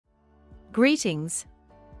Greetings.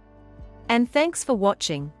 And thanks for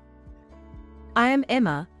watching. I am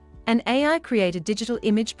Emma, an AI-created digital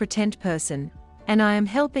image pretend person, and I am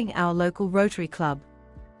helping our local Rotary Club.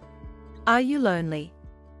 Are you lonely?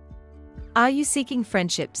 Are you seeking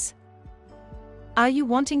friendships? Are you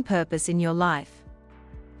wanting purpose in your life?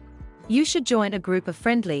 You should join a group of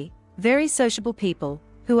friendly, very sociable people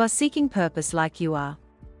who are seeking purpose like you are.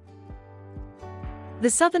 The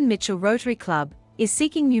Southern Mitchell Rotary Club is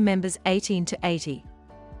seeking new members 18 to 80.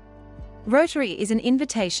 Rotary is an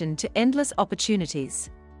invitation to endless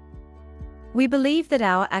opportunities. We believe that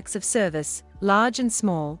our acts of service, large and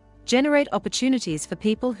small, generate opportunities for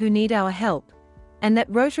people who need our help, and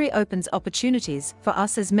that Rotary opens opportunities for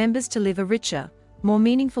us as members to live a richer, more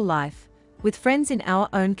meaningful life, with friends in our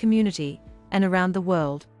own community and around the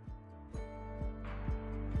world.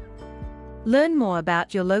 Learn more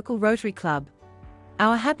about your local Rotary Club,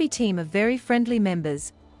 our happy team of very friendly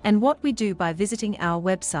members, and what we do by visiting our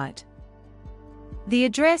website. The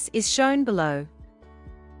address is shown below.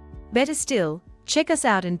 Better still, check us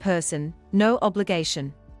out in person, no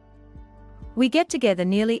obligation. We get together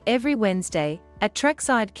nearly every Wednesday at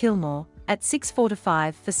Trackside Kilmore at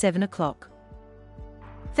 6:45 for 7 o'clock.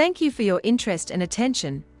 Thank you for your interest and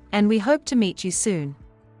attention, and we hope to meet you soon.